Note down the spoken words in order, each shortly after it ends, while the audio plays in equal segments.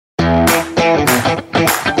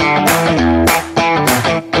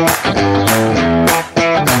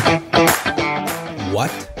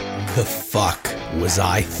was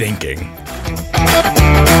I thinking?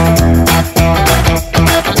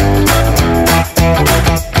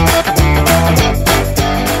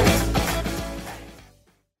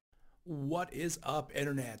 What is up,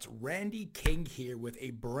 internets? Randy King here with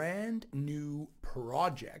a brand new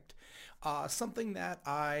project, something that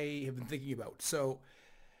I have been thinking about. So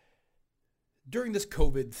during this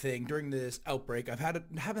COVID thing, during this outbreak,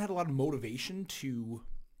 haven't had a lot of motivation to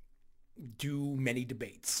do many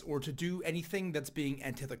debates or to do anything that's being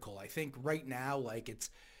antithetical. I think right now,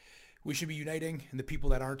 we should be uniting, and the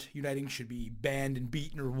people that aren't uniting should be banned and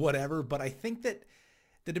beaten or whatever. But I think that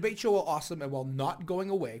the debate show will awesome, and while not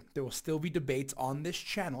going away, there will still be debates on this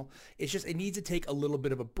channel. It's just it needs to take a little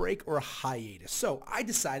bit of a break or a hiatus. So I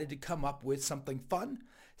decided to come up with something fun,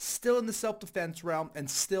 still in the self-defense realm, and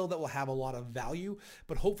still that will have a lot of value,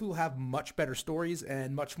 but hopefully we'll have much better stories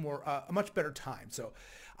and a much better time. So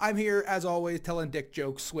I'm here, as always, telling dick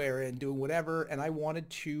jokes, swearing, doing whatever, and I wanted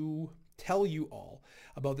to tell you all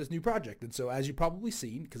about this new project. And so, as you've probably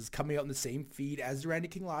seen, because it's coming out in the same feed as the Randy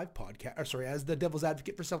King Live podcast, as the Devil's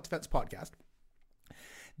Advocate for Self-Defense podcast,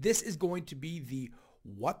 this is going to be the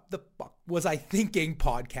What the Fuck Was I Thinking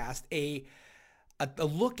podcast, a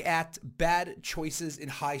look at bad choices in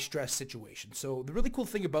high-stress situations. So the really cool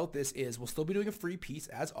thing about this is we'll still be doing a free piece,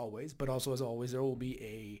 as always, but also, as always, there will be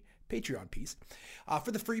a Patreon piece.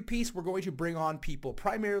 For the free piece, we're going to bring on people,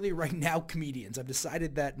 primarily right now comedians. I've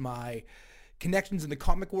decided that my connections in the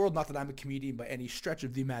comic world, not that I'm a comedian by any stretch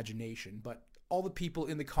of the imagination, but all the people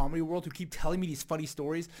in the comedy world who keep telling me these funny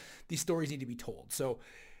stories, these stories need to be told. So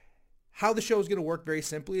how the show is going to work very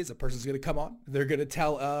simply is a person's going to come on. They're going to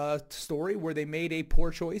tell a story where they made a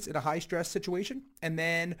poor choice in a high-stress situation, and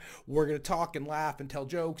then we're going to talk and laugh and tell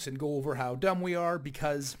jokes and go over how dumb we are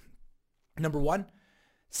because, number one,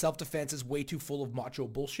 self-defense is way too full of macho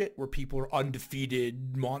bullshit where people are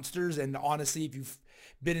undefeated monsters. And honestly, if you've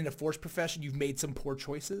been in a force profession, you've made some poor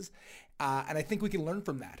choices. And I think we can learn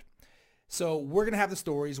from that. So we're going to have the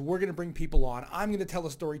stories. We're going to bring people on. I'm going to tell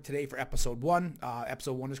a story today for episode 1.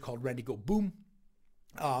 Episode 1 is called Randy Go Boom.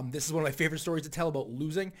 This is one of my favorite stories to tell about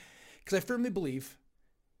losing because I firmly believe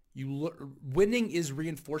winning is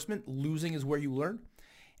reinforcement. Losing is where you learn.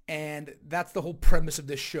 And that's the whole premise of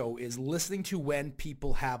this show, is listening to when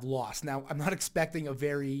people have lost. Now, I'm not expecting a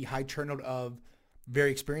very high turnout of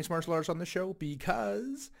very experienced martial artists on the show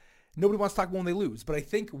because nobody wants to talk when they lose. But I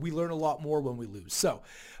think we learn a lot more when we lose. So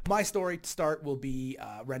my story to start will be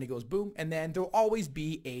Randy Goes Boom. And then there will always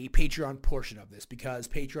be a Patreon portion of this because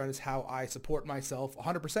Patreon is how I support myself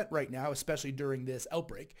 100% right now, especially during this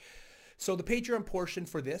outbreak. So the Patreon portion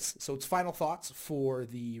for this, so it's final thoughts for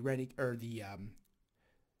the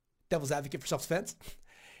Devil's Advocate for Self-Defense.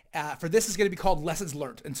 For this is going to be called Lessons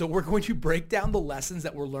Learned. And so we're going to break down the lessons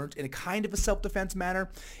that were learned in a kind of a self-defense manner.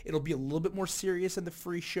 It'll be a little bit more serious in the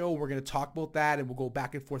free show. We're going to talk about that and we'll go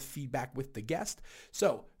back and forth feedback with the guest.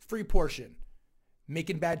 So free portion,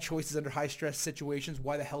 making bad choices under high stress situations.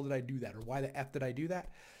 Why the hell did I do that? Or why the F did I do that?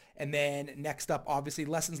 And then next up, obviously,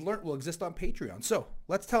 Lessons Learned will exist on Patreon. So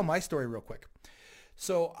let's tell my story real quick.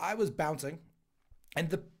 So I was bouncing, and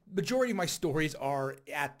the majority of my stories are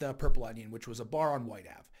at the Purple Onion, which was a bar on White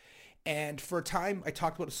Ave. And for a time, I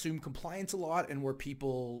talked about assumed compliance a lot, and where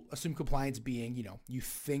people assume compliance being, you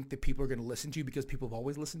think that people are going to listen to you because people have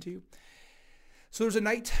always listened to you. So there was a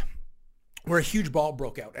night where a huge brawl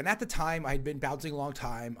broke out. And at the time, I had been bouncing a long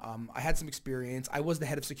time. I had some experience. I was the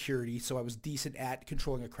head of security, so I was decent at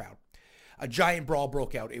controlling a crowd. A giant brawl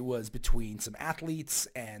broke out. It was between some athletes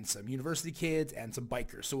and some university kids and some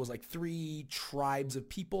bikers. So it was like 3 tribes of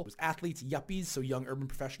people. It was athletes, yuppies, so young urban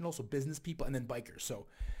professionals, so business people, and then bikers. So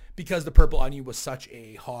because the Purple Onion was such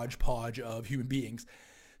a hodgepodge of human beings.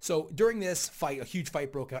 So during this fight, a huge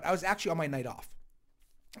fight broke out. I was actually on my night off,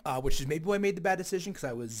 which is maybe why I made the bad decision because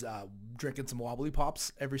I was drinking some wobbly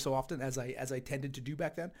pops every so often, as I tended to do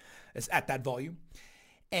back then, at that volume.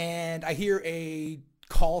 And I hear a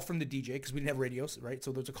call from the DJ because we didn't have radios, right?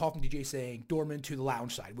 So there's a call from the DJ saying doorman to the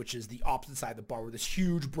lounge side, which is the opposite side of the bar where this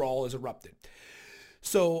huge brawl is erupted.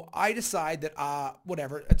 So I decide that,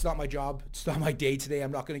 whatever, it's not my job. It's not my day today.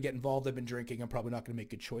 I'm not going to get involved. I've been drinking. I'm probably not going to make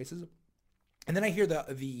good choices. And then I hear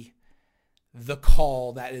the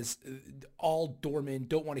call that is all doormen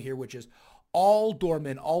don't want to hear, which is all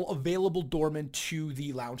doormen, all available doormen to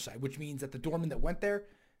the lounge side, which means that the doorman that went there,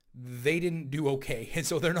 they didn't do okay. And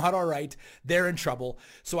so they're not all right. They're in trouble.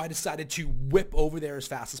 So I decided to whip over there as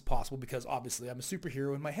fast as possible because obviously I'm a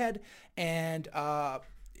superhero in my head. And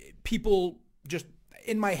people just,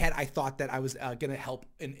 in my head, I thought that I was going to help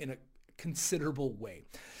in a considerable way.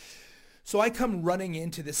 So I come running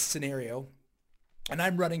into this scenario and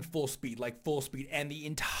I'm running full speed, and the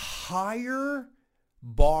entire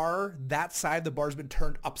bar, that side of the bar has been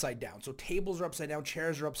turned upside down. So tables are upside down,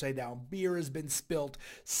 chairs are upside down, beer has been spilt,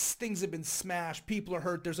 things have been smashed, people are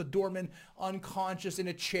hurt. There's a doorman unconscious in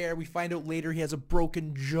a chair. We find out later he has a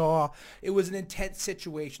broken jaw. It was an intense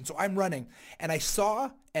situation. So I'm running, and I saw,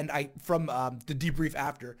 from the debrief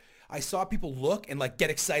after, I saw people look and like get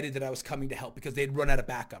excited that I was coming to help because they'd run out of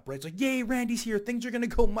backup, right? It's like, yay, Randy's here. Things are going to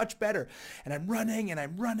go much better. And I'm running and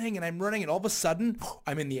I'm running and I'm running, and all of a sudden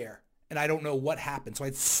I'm in the air. And I don't know what happened. So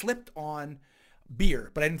I slipped on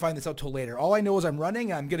beer, but I didn't find this out till later. All I know is I'm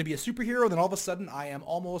running, I'm going to be a superhero, and then all of a sudden I am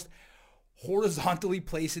almost horizontally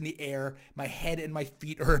placed in the air. My head and my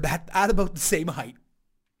feet are at about the same height.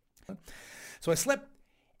 So I slip,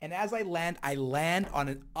 and as I land on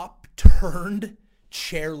an upturned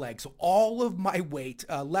chair leg. So all of my weight,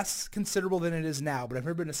 less considerable than it is now, but I've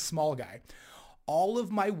never been a small guy. All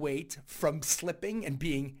of my weight from slipping and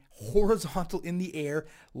being horizontal in the air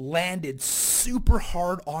landed super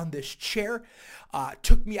hard on this chair,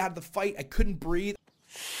 took me out of the fight. I couldn't breathe.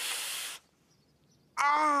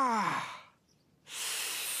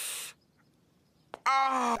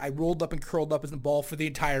 I rolled up and curled up as a ball for the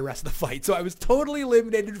entire rest of the fight. So I was totally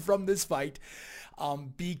eliminated from this fight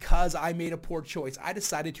because I made a poor choice. I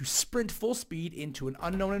decided to sprint full speed into an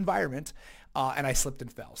unknown environment, and I slipped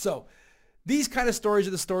and fell. So these kind of stories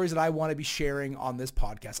are the stories that I want to be sharing on this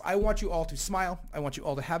podcast. I want you all to smile. I want you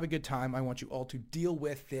all to have a good time. I want you all to deal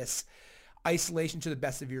with this isolation to the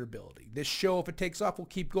best of your ability. This show, if it takes off, will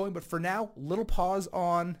keep going. But for now, little pause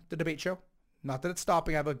on the debate show. Not that it's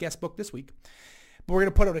stopping. I have a guest book this week. But we're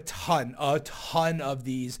going to put out a ton of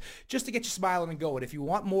these just to get you smiling and going. If you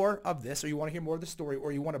want more of this, or you want to hear more of the story,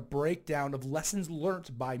 or you want a breakdown of lessons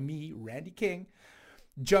learned by me, Randy King,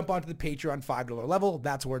 jump onto the Patreon $5 level.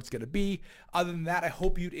 That's where it's going to be. Other than that, I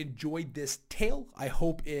hope you'd enjoyed this tale. I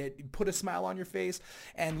hope it put a smile on your face,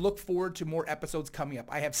 and look forward to more episodes coming up.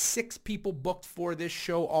 I have 6 people booked for this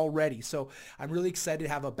show already, so I'm really excited to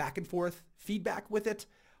have a back and forth feedback with it.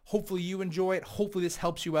 Hopefully you enjoy it. Hopefully this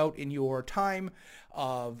helps you out in your time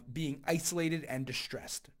of being isolated and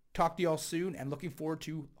distressed. Talk to you all soon, and looking forward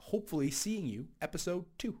to hopefully seeing you episode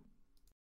 2.